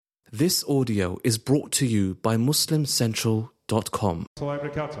This audio is brought to you by MuslimCentral.com.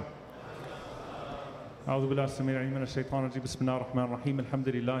 أعوذ بالله السميع العليم من الشيطان الرجيم بسم الله الرحمن الرحيم الحمد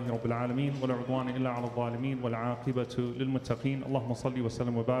لله رب العالمين ولا عدوان إلا على الظالمين والعاقبة للمتقين اللهم صل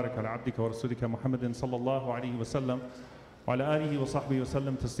وسلم وبارك على عبدك ورسولك محمد صلى الله عليه وسلم وعلى آله وصحبه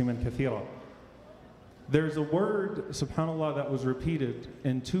وسلم تسليما كثيرا. There's a word, subhanAllah, that was repeated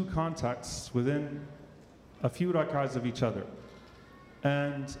in two contexts within a few rak'ahs of each other.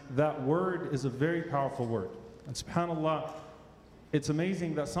 And that word is a very powerful word. And subhanAllah, it's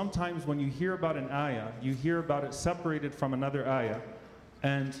amazing that sometimes when you hear about an ayah, you hear about it separated from another ayah,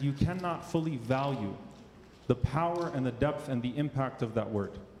 and you cannot fully value the power and the depth and the impact of that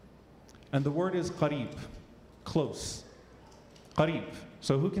word. And the word is qareeb, close. Qareeb.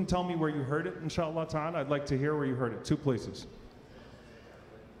 So who can tell me where you heard it, inshaAllah ta'ala? I'd like to hear where you heard it. Two places.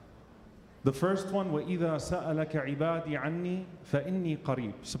 The first one, وَإِذَا سَأَلَكَ عِبَادِي عَنِّي فَإِنِّي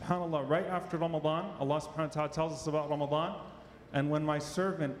قَرِيب. SubhanAllah, right after Ramadan, Allah subhanahu wa ta'ala tells us about Ramadan. And when my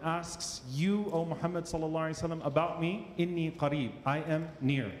servant asks you, O Muhammad sallallahu alaihi wasallam, about me, inni qareeb, I am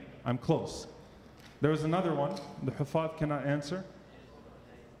near, I'm close. There was another one, the Hufad cannot answer.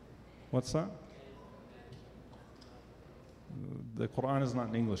 What's that? The Quran is not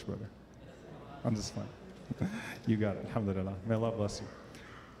in English, brother. I'm just fine. You got it, alhamdulillah. May Allah bless you.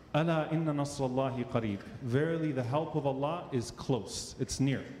 Ala inna nasrallahi qareeb. Verily the help of Allah is close, it's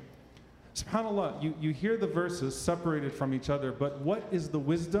near. SubhanAllah, you hear the verses separated from each other, but what is the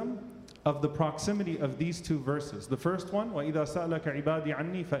wisdom of the proximity of these two verses? The first one, وَإِذَا سَأْلَكَ عِبَادِي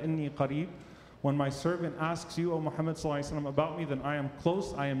عَنِّي فَإِنِّي قَرِيب. When my servant asks you, O Muhammad sallallahu alaihi wasallam, about me, then I am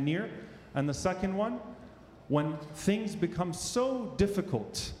close, I am near. And the second one, when things become so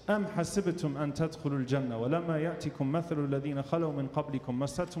difficult, أَمْ حَسِبْتُمْ أَن تَدْخُلُوا الْجَنَّةَ وَلَمَّا يَأْتِكُمْ مَثَلُ الَّذِينَ خَلَوْا مِنْ قَبْلِكُمْ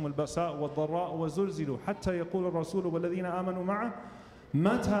مَسَّتْهُمُ الْبَأْسَاءُ وَالضَّرَّاءُ وَزُلْزِلُوا حَتَّى يَقُولَ الرَّسُولُ وَالَّذِينَ آمَنُوا مَعَهُ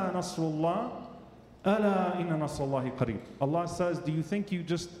مَتَى نَصْرُ اللَّهِ أَلَا إِنَّ نَصْرَ اللَّهِ قَرِيب. Allah says, do you think you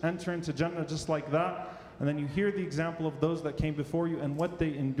just enter into Jannah just like that? And then you hear the example of those that came before you and what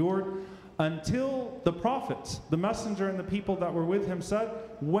they endured until the prophets, the messenger and the people that were with him said,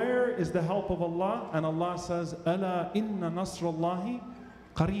 where is the help of Allah? And Allah says, أَلَا إِنَّ نَصْرَ اللَّهِ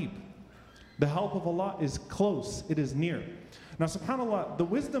قَرِيب. The help of Allah is close, it is near. Now subhanAllah, the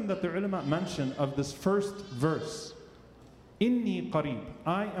wisdom that the ulama mention of this first verse, Inni qareeb,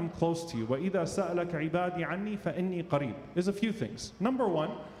 I am close to you. وَإِذَا سَأَلَكَ عِبَادِي عَنِّي فَإِنِّي قَرِيب. Is a few things. Number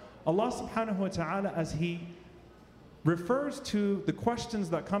one, Allah subhanahu wa ta'ala, as He refers to the questions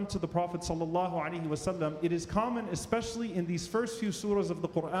that come to the Prophet sallallahu alaihi wasallam, it is common, especially in these first few surahs of the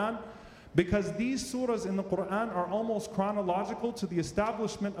Quran, because these surahs in the Quran are almost chronological to the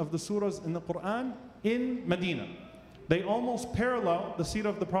establishment of the surahs in the Quran in Medina. They almost parallel the seerah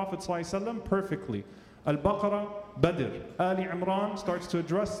of the Prophet sallallahu alaihi wasallam perfectly. Al-Baqarah, Badr, Ali Imran starts to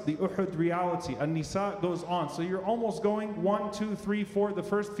address the Uhud reality. An-Nisa goes on. So you're almost going 1, 2, 3, 4, the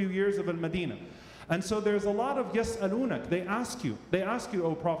first few years of Al-Madinah. And so there's a lot of yas'alunak. They ask you,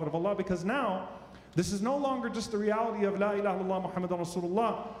 O Prophet of Allah, because now this is no longer just the reality of La ilaha illallah Muhammadan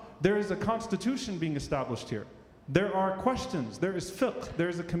Rasulullah. There is a constitution being established here. There are questions, there is fiqh, there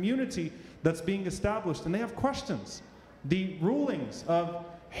is a community that's being established, and they have questions. The rulings of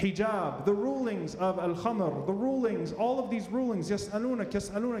hijab, the rulings of al-khamr, the rulings, all of these rulings,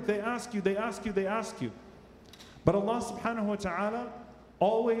 yas'alunak, they ask you. But Allah subhanahu wa ta'ala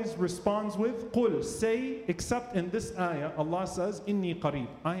always responds with, qul, say, except in this ayah, Allah says, inni qareeb,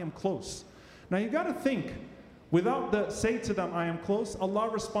 I am close. Now you got to think, without the say to them, I am close, Allah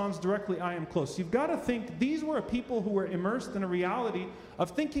responds directly, I am close. You've got to think, these were people who were immersed in a reality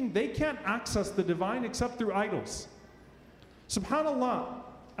of thinking they can't access the divine except through idols. SubhanAllah,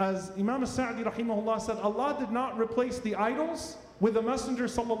 as Imam Sa'di rahimahullah said, Allah did not replace the idols with the Messenger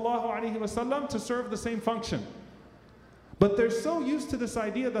sallallahu alaihi wasallam to serve the same function. But they're so used to this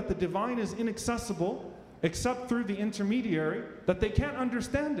idea that the divine is inaccessible except through the intermediary that they can't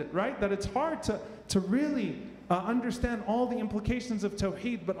understand it, right? That it's hard to really understand all the implications of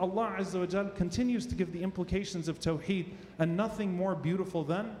Tawheed, but Allah Azza wa Jal continues to give the implications of Tawheed, and nothing more beautiful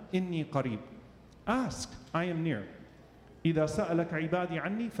than Inni qareeb. Ask, I am near. إِذَا سَأَلَكَ عِبَادِي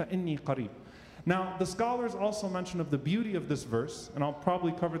عَنِّي فَإِنِّي قَرِيب. Now, the scholars also mention of the beauty of this verse, and I'll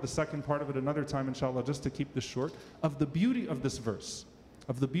probably cover the second part of it another time, inshallah, just to keep this short, of the beauty of this verse.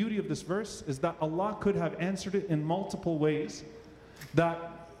 Of the beauty of this verse is that Allah could have answered it in multiple ways, that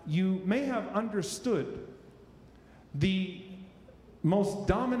you may have understood the most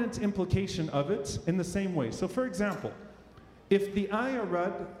dominant implication of it in the same way. So for example, if the ayah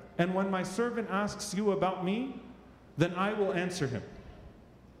read, and when my servant asks you about me, then I will answer him.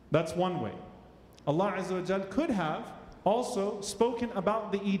 That's one way. Allah Azza wa Jal could have Also spoken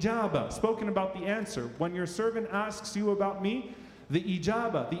about the ijaba, spoken about the answer. When your servant asks you about me, the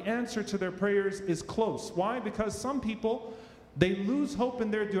ijaba, the answer to their prayers is close. Why? Because some people, they lose hope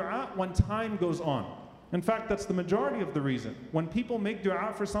in their dua when time goes on. In fact, that's the majority of the reason. When people make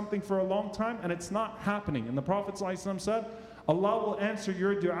dua for something for a long time and it's not happening. And the Prophet ﷺ said, Allah will answer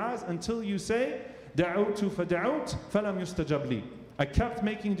your du'as until you say, da'awtu fada'awt falam yustajab li. I kept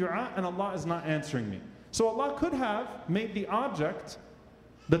making dua and Allah is not answering me. So Allah could have made the object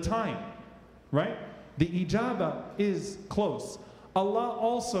the time, right? The ijaba is close. Allah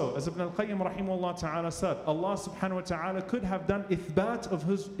also, as Ibn al-Qayyim rahimahullah ta'ala said, Allah subhanahu wa ta'ala could have done ithbat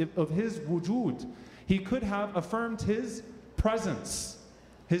of his wujud. He could have affirmed his presence.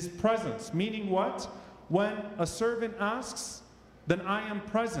 His presence, meaning what? When a servant asks, then I am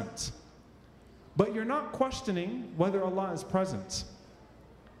present. But you're not questioning whether Allah is present.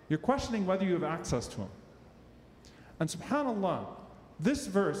 You're questioning whether you have access to Him. And subhanAllah, this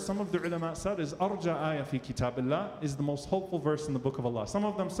verse, some of the ulama said, is arja ayah fi kitabillah, is the most hopeful verse in the book of Allah. Some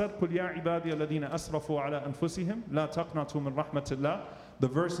of them said, قُلْ يَا عِبَادِيَ الَّذِينَ أَسْرَفُوا عَلَىٰ أَنفُسِهِمْ لَا تَقْنَطُوا مِنْ رَحْمَةِ اللَّهِ. The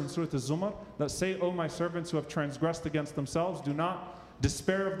verse in Surah Al-Zumar that say, O my servants who have transgressed against themselves, do not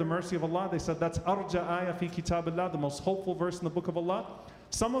despair of the mercy of Allah. They said that's arja ayah fi kitabillah, the most hopeful verse in the book of Allah.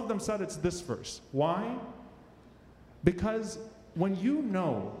 Some of them said it's this verse. Why? Because when you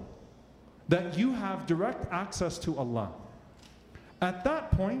know that you have direct access to Allah, at that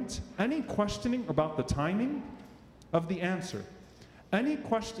point, any questioning about the timing of the answer, any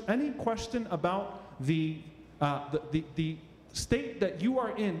question about the state that you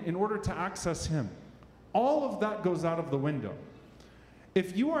are in order to access Him, all of that goes out of the window.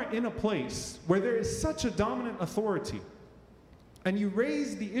 If you are in a place where there is such a dominant authority, and you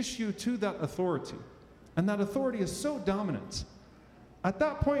raise the issue to that authority, and that authority is so dominant, at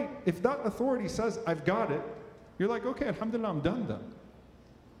that point, if that authority says, I've got it, you're like, okay, alhamdulillah, I'm done then.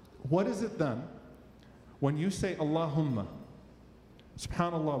 What is it then when you say, Allahumma,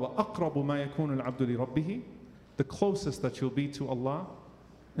 subhanallah, wa aqrabu ma yakunu al-abdu li rabbihi, the closest that you'll be to Allah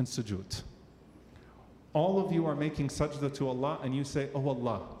in sujood. All of you are making sajda to Allah and you say, oh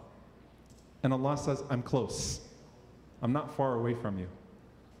Allah. And Allah says, I'm close. I'm not far away from you.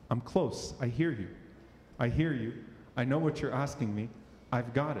 I'm close. I hear you. I hear you. I know what you're asking me.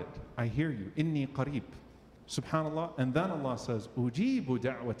 I've got it. I hear you. Inni qareeb. Subhanallah. And then Allah says, Ujibu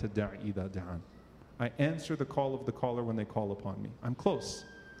da'wata da'i idha da'an. I answer the call of the caller when they call upon me. I'm close.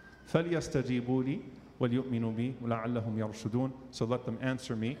 فَلْيَسْتَجِيبُوا لِي وَلْيُؤْمِنُوا بِي وَلَعَلَّهُمْ يَرْشُدُونَ. So let them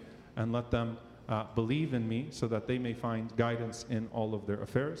answer me and let them believe in me so that they may find guidance in all of their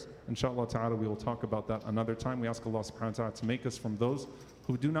affairs. Inshallah ta'ala, we will talk about that another time. We ask Allah subhanahu wa ta'ala to make us from those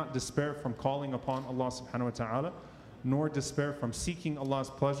who do not despair from calling upon Allah subhanahu wa ta'ala, nor despair from seeking Allah's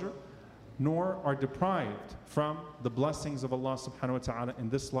pleasure, nor are deprived from the blessings of Allah subhanahu wa ta'ala in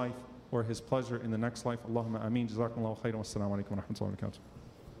this life or His pleasure in the next life. Allahumma ameen. Jazakumullahu khairan. Wassalamu alaikum wa rahmatullahi wa barakatuh.